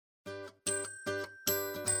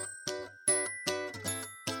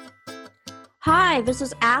Hi, this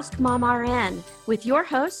is Ask Mom RN with your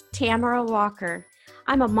host, Tamara Walker.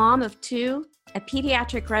 I'm a mom of two, a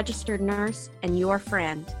pediatric registered nurse, and your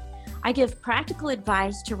friend. I give practical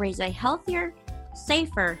advice to raise a healthier,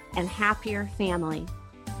 safer, and happier family.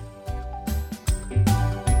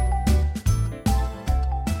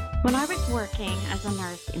 When I was working as a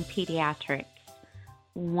nurse in pediatrics,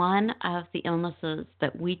 one of the illnesses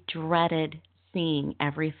that we dreaded seeing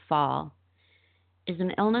every fall is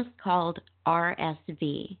an illness called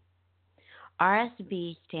RSV.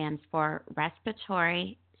 RSV stands for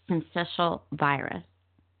respiratory syncytial virus.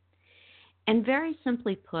 And very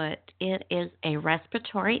simply put, it is a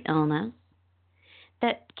respiratory illness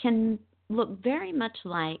that can look very much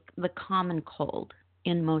like the common cold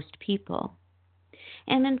in most people.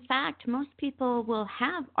 And in fact, most people will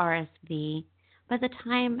have RSV by the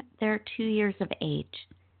time they're 2 years of age,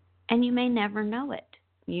 and you may never know it.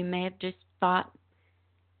 You may have just thought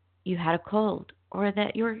you had a cold or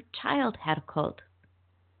that your child had a cold.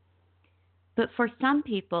 But for some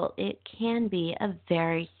people, it can be a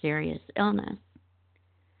very serious illness.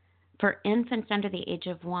 For infants under the age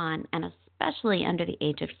of 1, and especially under the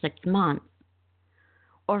age of 6 months,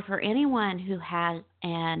 or for anyone who has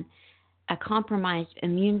a compromised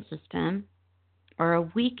immune system or a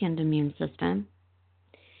weakened immune system,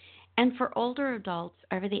 and for older adults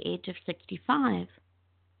over the age of 65,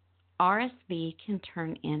 RSV can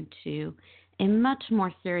turn into a much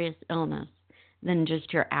more serious illness than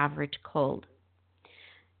just your average cold.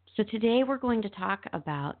 So today we're going to talk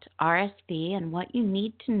about RSV and what you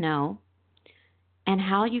need to know and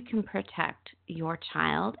how you can protect your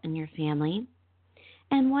child and your family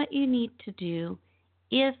and what you need to do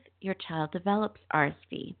if your child develops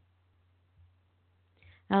RSV.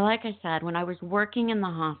 Now, like I said, when I was working in the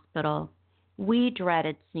hospital, we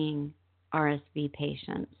dreaded seeing RSV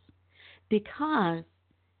patients because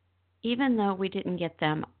even though we didn't get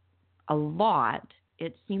them a lot,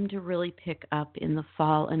 it seemed to really pick up in the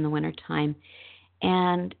fall and the winter time.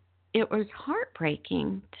 And it was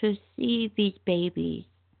heartbreaking to see these babies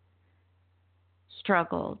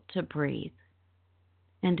struggle to breathe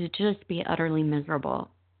and to just be utterly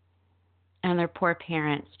miserable. And their poor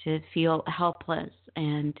parents to feel helpless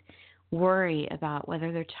and worry about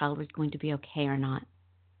whether their child was going to be okay or not.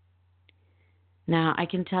 Now, I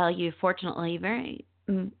can tell you, fortunately,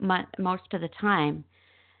 most of the time,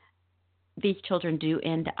 these children do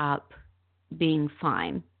end up being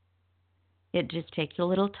fine. It just takes a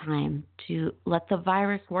little time to let the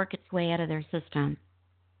virus work its way out of their system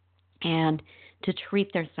and to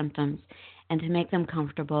treat their symptoms and to make them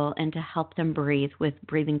comfortable and to help them breathe with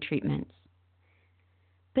breathing treatments.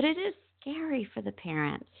 But it is scary for the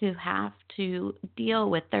parents who have to deal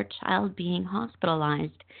with their child being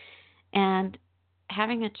hospitalized and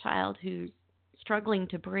having a child who's struggling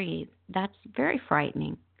to breathe. That's very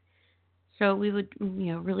frightening. So we would,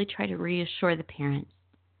 really try to reassure the parents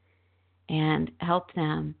and help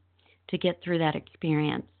them to get through that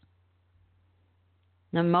experience.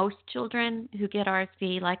 Now, most children who get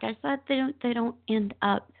RSV, like I said, they don't end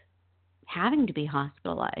up having to be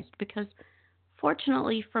hospitalized because,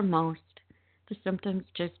 fortunately for most, the symptoms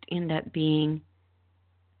just end up being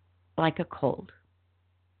like a cold.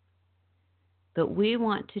 But we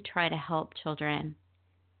want to try to help children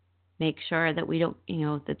make sure that we don't,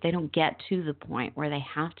 that they don't get to the point where they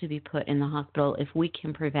have to be put in the hospital if we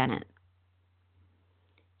can prevent it.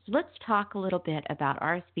 So let's talk a little bit about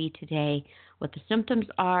RSV today, what the symptoms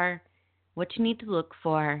are, what you need to look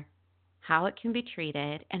for, how it can be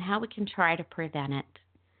treated, and how we can try to prevent it.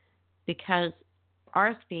 Because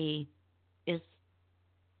RSV is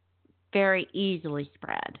very easily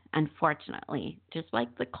spread, unfortunately, just like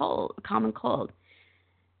the common cold.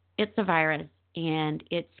 It's a virus, and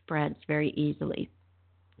it spreads very easily.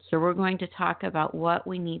 So we're going to talk about what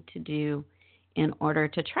we need to do in order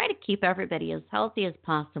to try to keep everybody as healthy as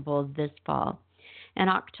possible this fall. And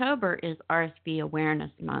October is RSV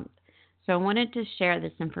Awareness Month. So I wanted to share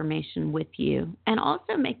this information with you and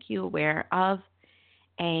also make you aware of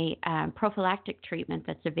a prophylactic treatment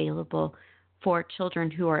that's available for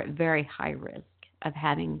children who are at very high risk of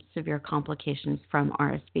having severe complications from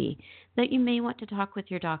RSV that you may want to talk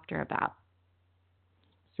with your doctor about.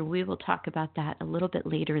 So we will talk about that a little bit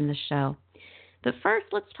later in the show. But first,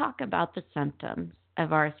 let's talk about the symptoms of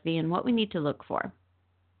RSV and what we need to look for.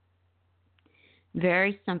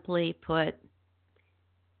 Very simply put,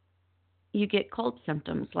 you get cold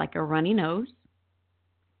symptoms like a runny nose,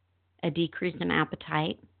 a decrease in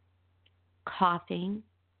appetite, coughing,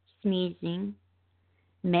 sneezing,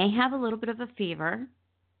 may have a little bit of a fever,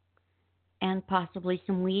 and possibly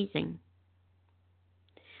some wheezing.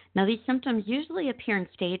 Now, these symptoms usually appear in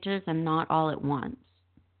stages and not all at once.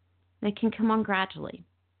 They can come on gradually.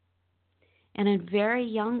 And in very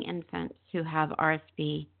young infants who have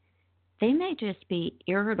RSV, they may just be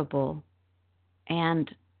irritable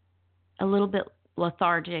and a little bit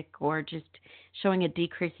lethargic or just showing a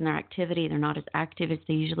decrease in their activity. They're not as active as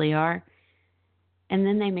they usually are. And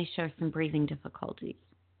then they may show some breathing difficulties.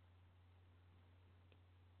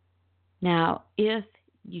 Now, if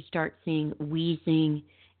you start seeing wheezing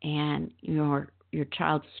and your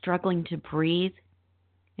child struggling to breathe,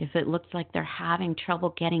 if it looks like they're having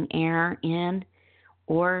trouble getting air in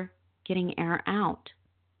or getting air out,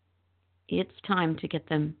 it's time to get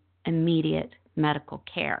them immediate medical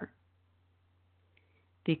care,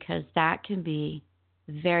 because that can be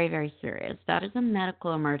very, very serious. That is a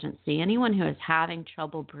medical emergency. Anyone who is having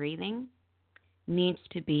trouble breathing needs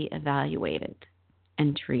to be evaluated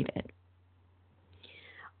and treated.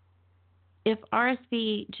 If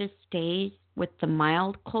RSV just stays with the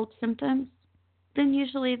mild cold symptoms, then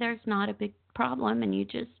usually there's not a big problem and you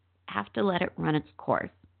just have to let it run its course.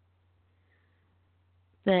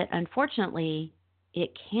 But unfortunately,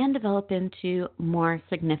 it can develop into more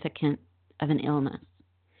significant of an illness.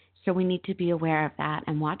 So we need to be aware of that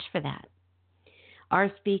and watch for that.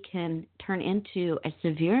 RSV can turn into a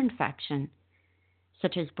severe infection,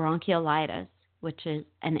 such as bronchiolitis, which is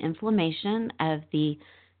an inflammation of the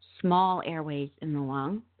small airways in the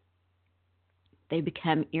lung. They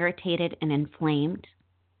become irritated and inflamed.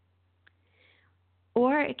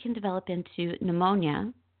 Or it can develop into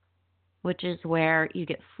pneumonia, which is where you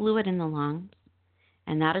get fluid in the lungs,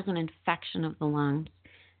 and that is an infection of the lungs.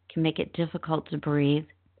 It can make it difficult to breathe.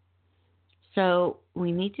 So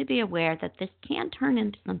we need to be aware that this can turn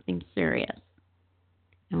into something serious,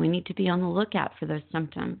 and we need to be on the lookout for those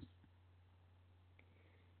symptoms.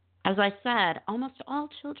 As I said, almost all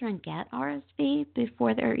children get RSV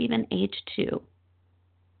before they're even age 2,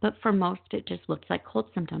 but for most it just looks like cold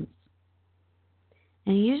symptoms.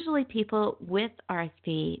 And usually people with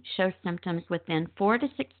RSV show symptoms within 4 to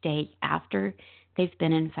 6 days after they've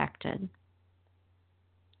been infected.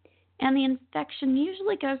 And the infection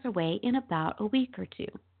usually goes away in about a week or 2.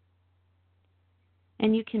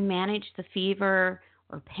 And you can manage the fever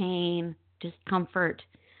or pain, discomfort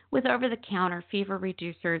with over-the-counter fever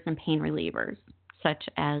reducers and pain relievers, such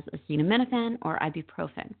as acetaminophen or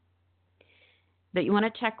ibuprofen. But you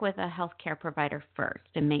want to check with a healthcare provider first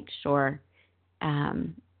and make sure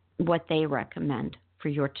what they recommend for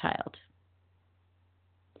your child.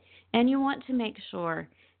 And you want to make sure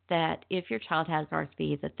that if your child has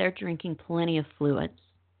RSV, that they're drinking plenty of fluids.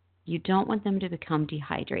 You don't want them to become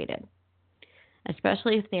dehydrated.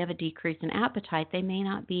 Especially if they have a decrease in appetite, they may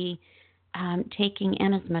not be taking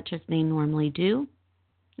in as much as they normally do.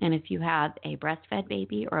 And if you have a breastfed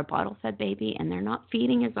baby or a bottle-fed baby and they're not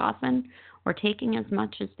feeding as often or taking as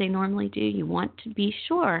much as they normally do, you want to be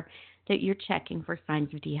sure that you're checking for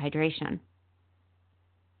signs of dehydration.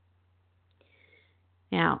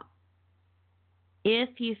 Now,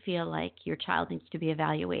 if you feel like your child needs to be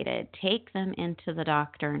evaluated, take them into the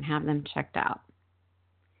doctor and have them checked out.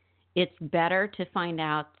 It's better to find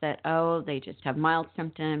out that, they just have mild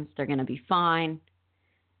symptoms, they're going to be fine,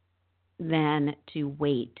 than to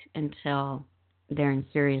wait until they're in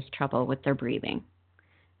serious trouble with their breathing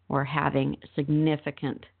or having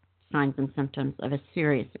significant signs and symptoms of a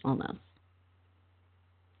serious illness.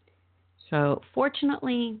 So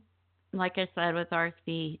fortunately, like I said with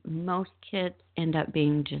RSV, most kids end up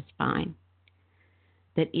being just fine.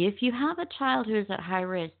 But if you have a child who is at high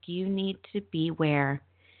risk, you need to beware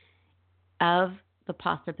of the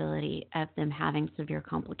possibility of them having severe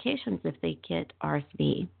complications if they get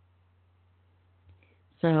RSV.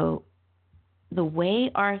 So the way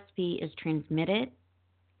RSV is transmitted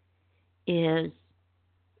is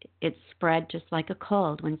it's spread just like a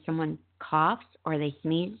cold. When someone coughs or they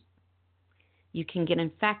sneeze, you can get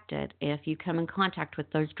infected if you come in contact with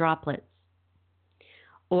those droplets.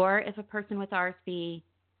 Or if a person with RSV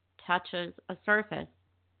touches a surface,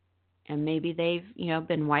 and maybe they've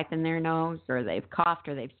been wiping their nose, or they've coughed,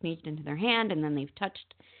 or they've sneezed into their hand, and then they've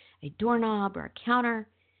touched a doorknob or a counter.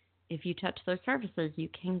 If you touch those surfaces, you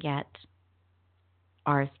can get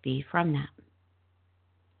RSV from that.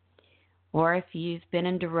 Or if you've been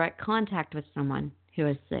in direct contact with someone who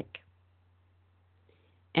is sick.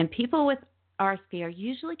 And people with RSV are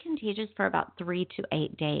usually contagious for about 3 to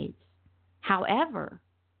 8 days. However,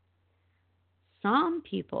 some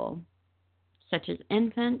people, such as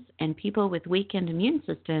infants and people with weakened immune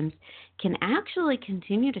systems, can actually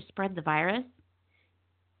continue to spread the virus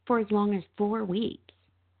for as long as 4 weeks,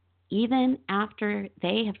 even after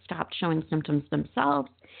they have stopped showing symptoms themselves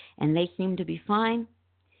and they seem to be fine.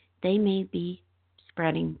 they may be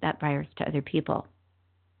spreading that virus to other people.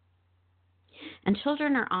 And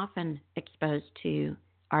children are often exposed to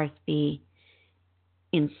RSV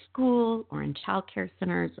in school or in child care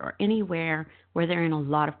centers or anywhere where they're in a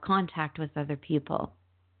lot of contact with other people.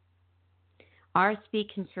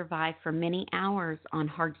 RSV can survive for many hours on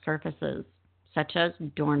hard surfaces, such as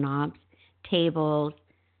doorknobs, tables,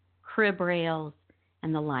 crib rails,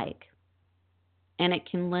 and the like. And it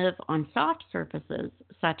can live on soft surfaces,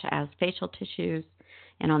 such as facial tissues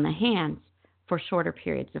and on the hands, for shorter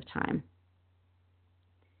periods of time.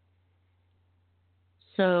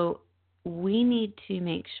 So we need to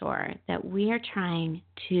make sure that we are trying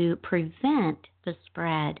to prevent the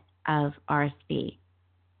spread of RSV.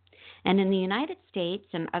 And in the United States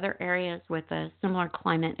and other areas with a similar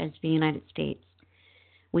climate as the United States,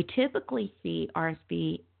 we typically see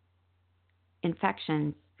RSV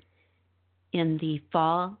infections in the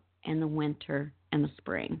fall and the winter and the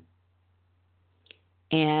spring.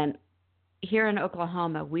 And here in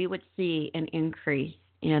Oklahoma, we would see an increase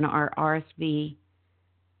in our RSV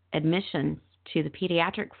admissions to the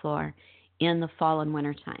pediatric floor in the fall and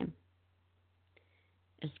winter time,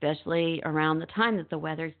 especially around the time that the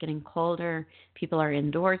weather's getting colder. People are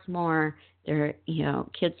indoors more.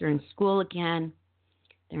 Kids are in school again.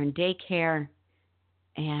 They're in daycare,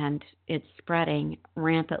 and it's spreading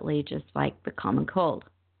rampantly, just like the common cold.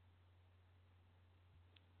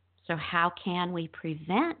 So how can we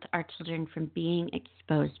prevent our children from being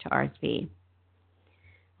exposed to RSV?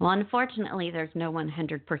 Well, unfortunately, there's no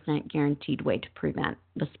 100% guaranteed way to prevent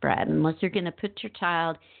the spread unless you're going to put your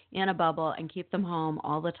child in a bubble and keep them home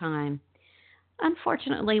all the time.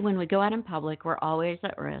 Unfortunately, when we go out in public, we're always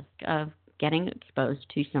at risk of getting exposed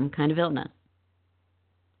to some kind of illness.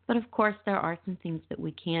 But of course, there are some things that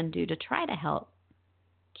we can do to try to help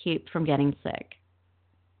keep from getting sick.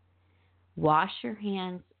 Wash your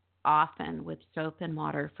hands often with soap and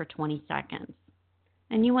water for 20 seconds.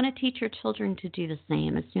 And you want to teach your children to do the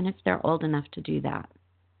same as soon as they're old enough to do that.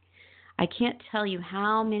 I can't tell you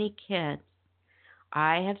how many kids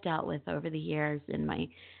I have dealt with over the years in my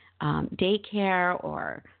daycare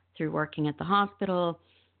or through working at the hospital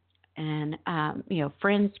and,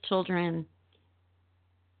 friends' children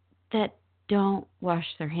that don't wash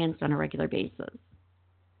their hands on a regular basis.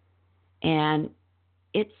 And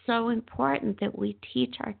it's so important that we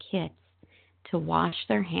teach our kids to wash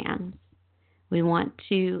their hands. We want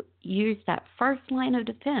to use that first line of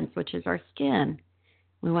defense, which is our skin.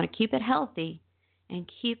 We want to keep it healthy and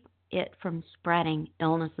keep it from spreading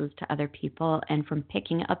illnesses to other people and from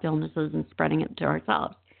picking up illnesses and spreading it to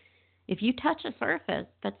ourselves. If you touch a surface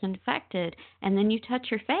that's infected and then you touch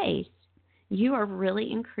your face, you are really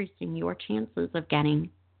increasing your chances of getting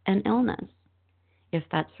an illness if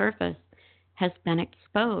that surface has been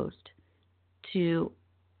exposed to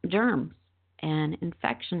germs and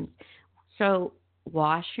infections. So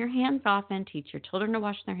wash your hands often. Teach your children to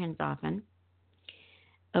wash their hands often.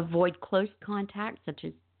 Avoid close contact, such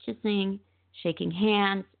as kissing, shaking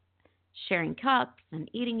hands, sharing cups, and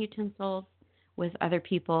eating utensils with other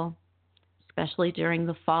people, especially during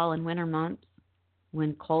the fall and winter months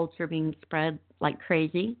when colds are being spread like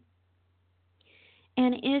crazy.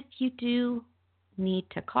 And if you do need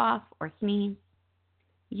to cough or sneeze,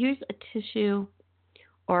 use a tissue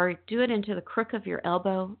or do it into the crook of your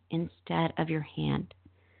elbow instead of your hand.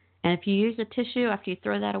 And if you use a tissue, after you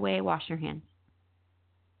throw that away, wash your hands.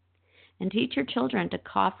 And teach your children to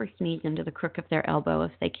cough or sneeze into the crook of their elbow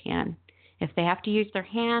if they can. If they have to use their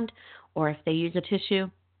hand or if they use a tissue,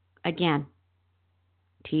 again,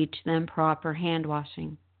 teach them proper hand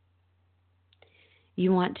washing.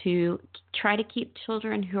 You want to try to keep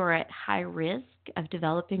children who are at high risk of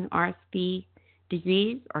developing RSV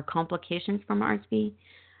disease or complications from RSV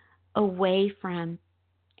away from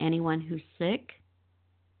anyone who's sick.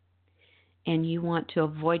 And you want to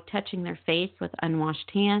avoid touching their face with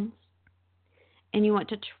unwashed hands. And you want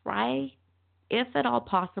to try, if at all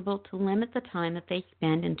possible, to limit the time that they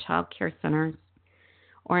spend in child care centers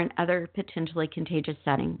or in other potentially contagious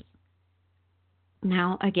settings.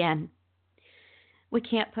 Now, again, we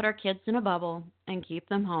can't put our kids in a bubble and keep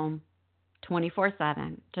them home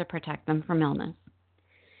 24/7 to protect them from illness.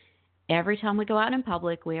 Every time we go out in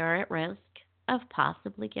public, we are at risk of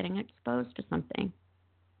possibly getting exposed to something.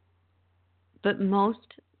 But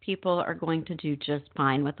most people are going to do just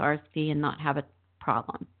fine with RSV and not have a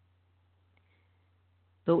problem.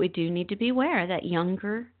 But we do need to be aware that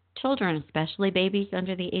younger children, especially babies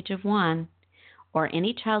under the age of 1, or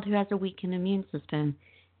any child who has a weakened immune system,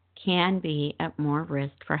 can be at more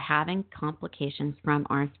risk for having complications from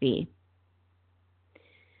RSV.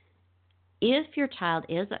 If your child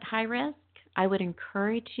is at high risk, I would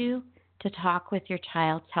encourage you to talk with your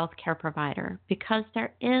child's healthcare provider, because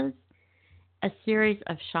there is a series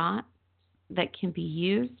of shots that can be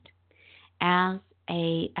used as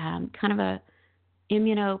a kind of a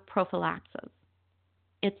immunoprophylaxis.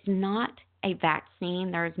 It's not a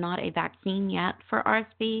vaccine. There is not a vaccine yet for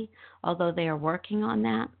RSV, although they are working on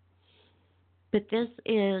that. But this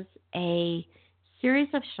is a series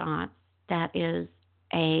of shots that is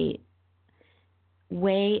a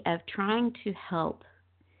way of trying to help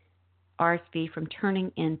RSV from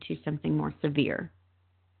turning into something more severe.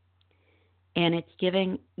 And it's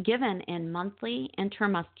given in monthly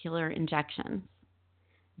intramuscular injections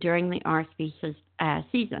during the RSV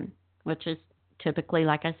season, which is typically,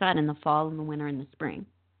 like I said, in the fall and the winter and the spring.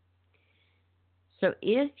 So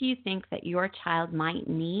if you think that your child might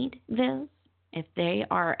need this, if they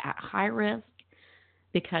are at high risk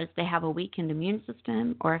because they have a weakened immune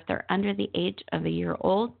system, or if they're under the age of a year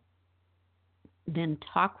old, then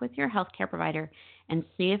talk with your healthcare provider and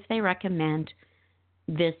see if they recommend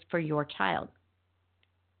this for your child.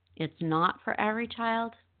 It's not for every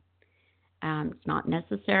child. It's not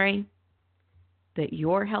necessary, but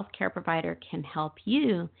your healthcare provider can help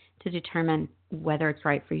you to determine whether it's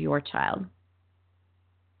right for your child.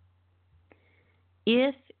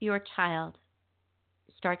 If your child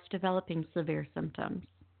starts developing severe symptoms,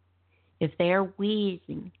 if they are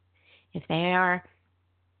wheezing, if they are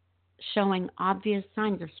showing obvious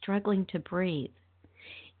signs of struggling to breathe,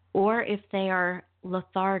 or if they are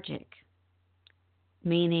lethargic,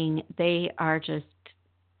 meaning they are just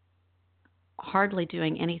hardly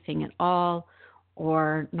doing anything at all,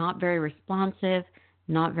 or not very responsive,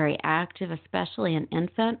 not very active, especially an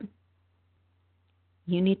infant,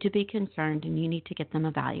 you need to be concerned and you need to get them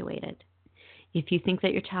evaluated. If you think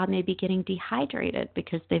that your child may be getting dehydrated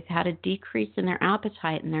because they've had a decrease in their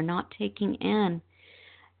appetite and they're not taking in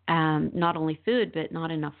not only food but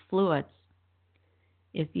not enough fluids,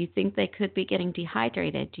 if you think they could be getting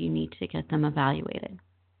dehydrated, you need to get them evaluated.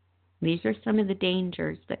 These are some of the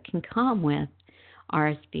dangers that can come with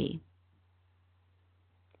RSV.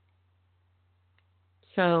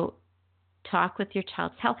 So talk with your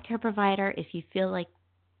child's healthcare provider if you feel like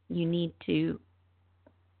you need to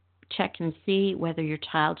check and see whether your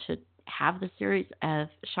child should have the series of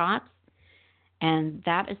shots. And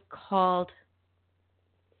that is called,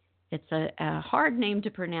 it's a hard name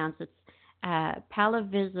to pronounce, it's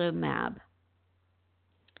palivizumab.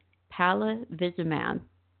 Palivizumab.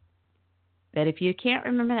 But if you can't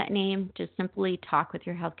remember that name, just simply talk with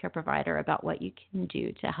your healthcare provider about what you can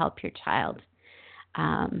do to help your child.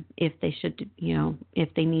 If they should,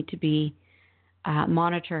 if they need to be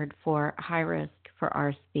monitored for high risk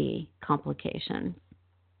for RSV complications.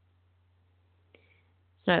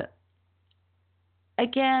 So,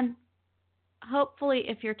 again, hopefully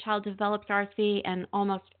if your child develops RSV, and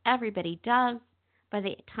almost everybody does by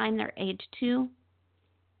the time they're age 2,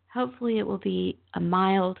 hopefully it will be a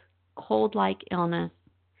mild, cold-like illness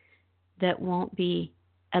that won't be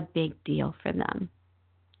a big deal for them.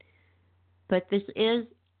 But this is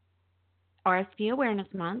RSV Awareness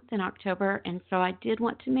Month in October, and so I did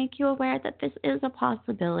want to make you aware that this is a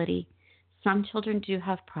possibility. Some children do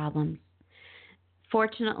have problems.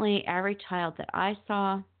 Fortunately, every child that I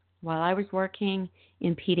saw while I was working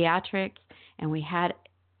in pediatrics and we had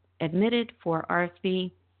admitted for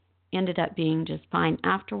RSV ended up being just fine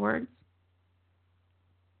afterwards.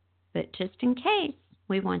 But just in case,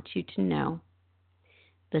 we want you to know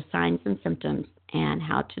the signs and symptoms and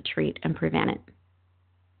how to treat and prevent it.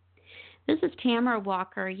 This is Tamara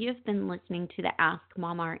Walker. You've been listening to the Ask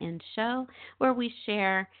Mom RN show, where we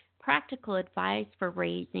share practical advice for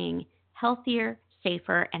raising healthier,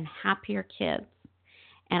 safer, and happier kids.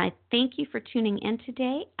 And I thank you for tuning in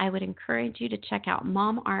today. I would encourage you to check out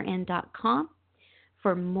momrn.com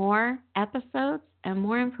for more episodes and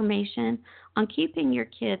more information on keeping your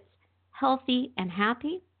kids healthy and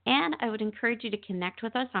happy. And I would encourage you to connect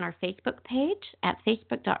with us on our Facebook page at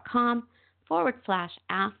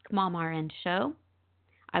facebook.com/Ask Mom RN Show.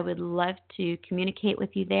 I would love to communicate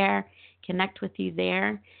with you there, connect with you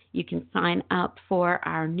there. You can sign up for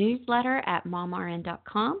our newsletter at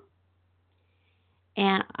momrn.com.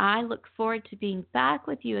 And I look forward to being back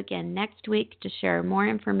with you again next week to share more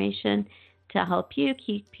information to help you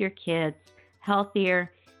keep your kids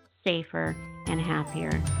healthier, safer, and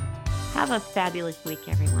happier. Have a fabulous week,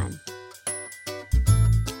 everyone.